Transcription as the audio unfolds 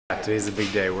Today's a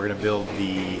big day. We're going to build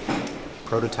the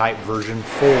prototype version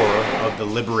 4 of the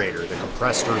Liberator, the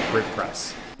compressed earth brick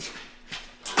press.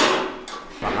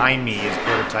 Behind me is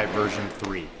prototype version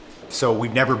 3. So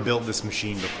we've never built this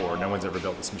machine before. No one's ever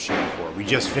built this machine before. We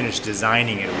just finished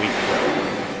designing it a week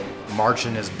ago.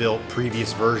 Marcin has built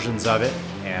previous versions of it,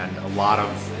 and a lot of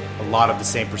the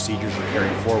same procedures are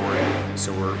carried forward.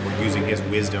 So we're using his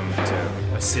wisdom to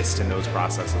assist in those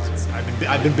processes.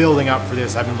 I've been building up for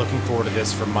this. I've been looking forward to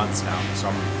this for months now. So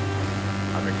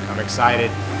I'm excited,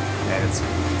 and it's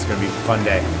going to be a fun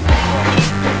day.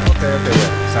 Okay.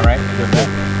 Is that right? Okay.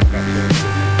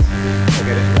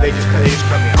 They just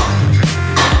cut me off.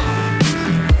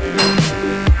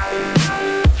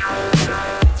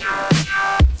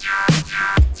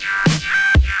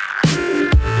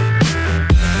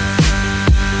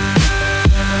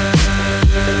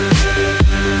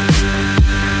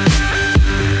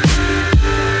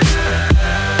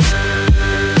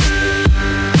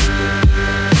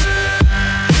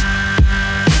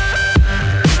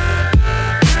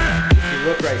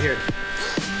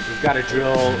 We've got to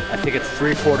drill, I think it's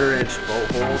 3/4 inch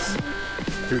bolt holes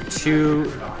through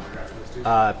 2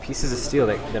 pieces of steel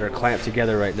that are clamped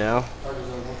together right now.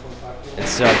 And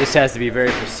so this has to be very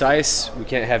precise. We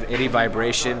can't have any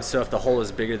vibration, so if the hole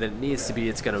is bigger than it needs to be,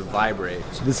 it's going to vibrate.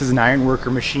 So this is an iron worker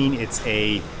machine. It's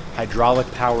a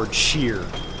hydraulic powered shear.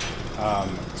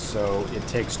 So it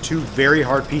takes 2 very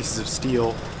hard pieces of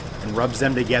steel and rubs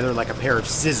them together like a pair of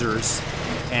scissors,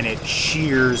 and it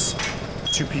shears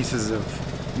 2 pieces of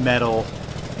metal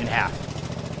in half.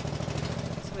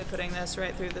 So we're putting this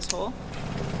right through this hole,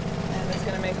 and it's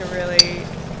going to make a really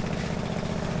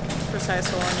precise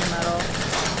hole in your metal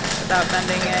without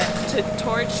bending it. To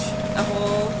torch a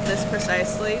hole this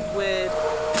precisely would,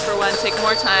 for one, take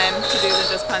more time to do than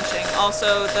just punching.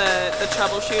 Also, the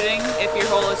troubleshooting, if your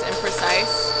hole is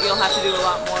imprecise, you'll have to do a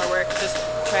lot more work just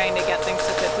trying to get things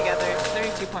to fit together.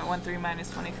 32.13 minus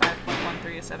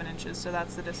 25.13 is 7 inches, so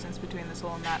that's the distance between this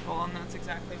hole and that hole, and that's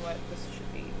exactly what this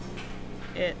should be.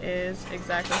 It is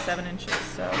exactly 7 inches,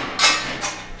 so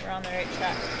we're on the right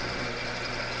track.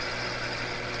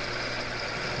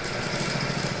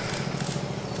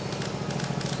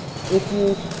 If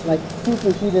you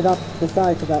super heat it up the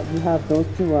side so that you have those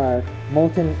 2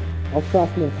 molten across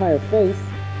the entire face,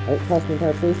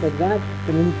 like that,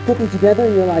 then when you put them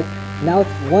together, you're like, now it's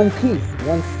one piece,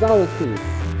 one solid piece.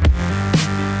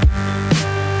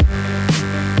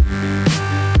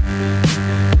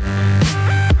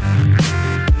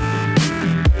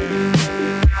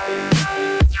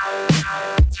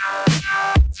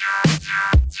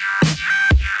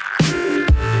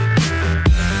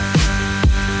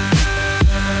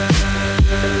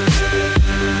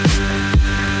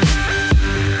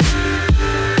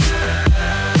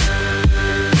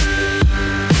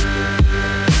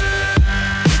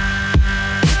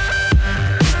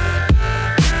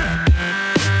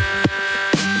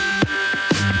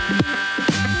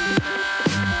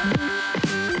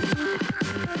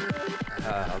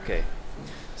 Okay,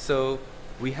 so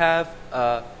we have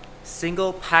a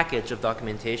single package of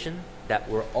documentation that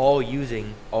we're all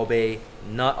using, albeit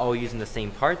not all using the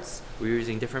same parts. We're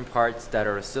using different parts that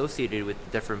are associated with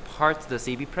different parts of the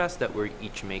CEB press that we're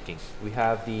each making. We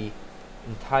have the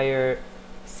entire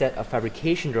set of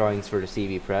fabrication drawings for the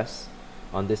CEB press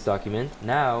on this document.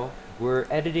 Now we're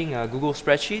editing a Google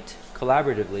spreadsheet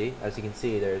collaboratively. As you can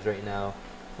see, there's right now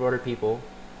 4 other people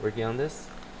working on this.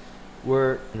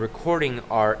 We're recording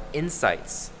our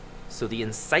insights, so the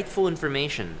insightful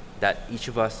information that each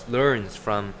of us learns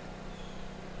from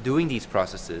doing these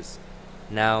processes,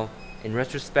 now in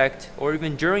retrospect or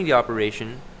even during the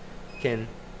operation, can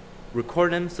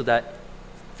record them so that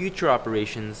future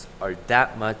operations are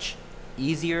that much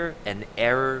easier and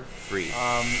error-free.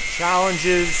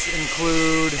 Challenges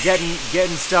include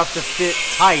getting stuff to fit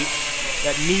tight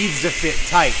that needs to fit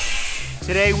tight.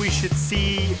 Today we should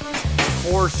see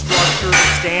core structure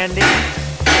standing.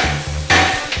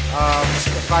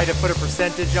 If I had to put a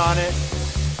percentage on it,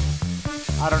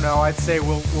 I don't know. I'd say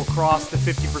we'll cross the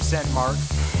 50% mark.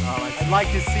 I'd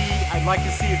like to see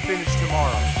it finished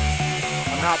tomorrow.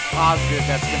 I'm not positive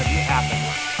that's going to happen.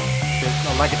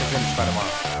 I'd like it to finish by tomorrow.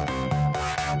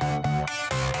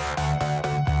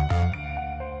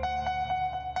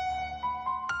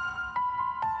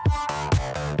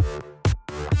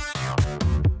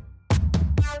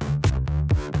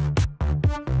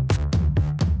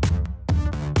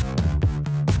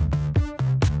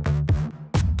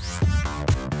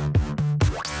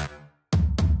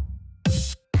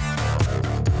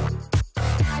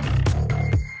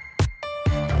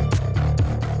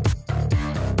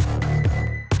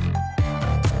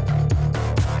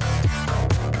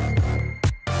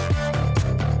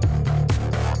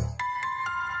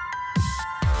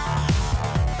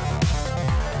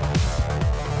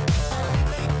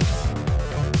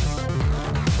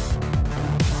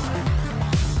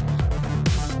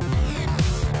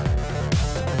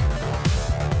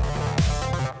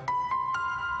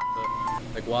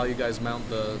 while you guys mount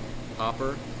the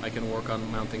hopper, I can work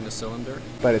on mounting the cylinder.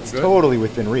 But it's Good. totally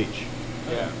within reach.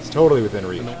 Yeah. It's totally within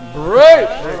reach. Great!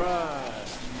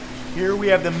 Here we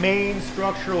have the main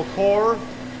structural core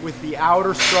with the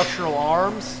outer structural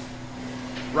arms.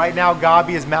 Right now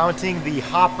Gabi is mounting the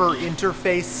hopper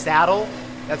interface saddle.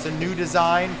 That's a new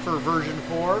design for version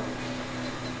 4.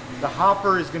 The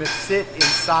hopper is going to sit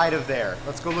inside of there.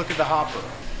 Let's go look at the hopper.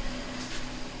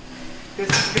 This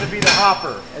is going to be the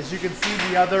hopper. As you can see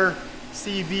the other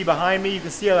CEB behind me, you can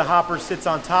see how the hopper sits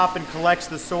on top and collects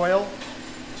the soil.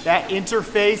 That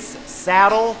interface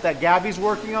saddle that Gabi's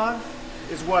working on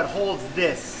is what holds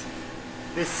this.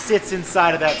 This sits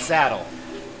inside of that saddle.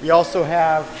 We also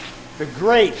have the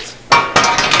grate.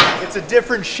 It's a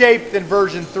different shape than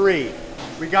version 3.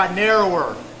 We got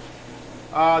narrower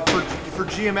for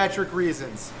geometric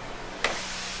reasons.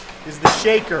 This is the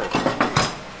shaker.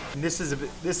 And this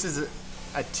is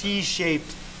a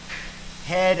T-shaped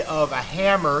head of a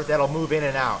hammer that'll move in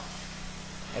and out.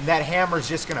 And that hammer is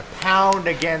just going to pound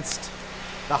against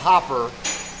the hopper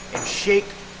and shake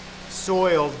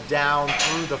soil down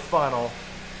through the funnel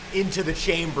into the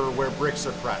chamber where bricks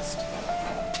are pressed.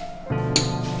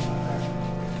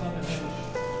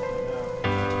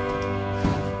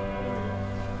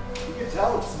 You can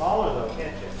tell it's smaller though,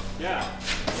 can't you? Yeah.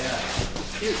 Yeah.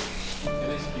 It's cute. It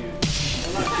is cute.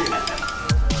 Well, not cute.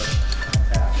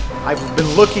 I've been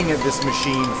looking at this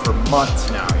machine for months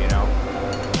now, you know,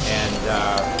 and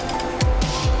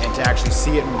to actually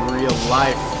see it in real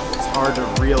life, it's hard to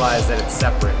realize that it's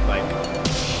separate. Like,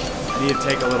 I need to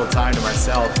take a little time to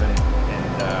myself and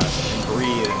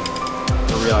breathe and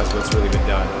to realize what's really been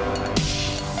done.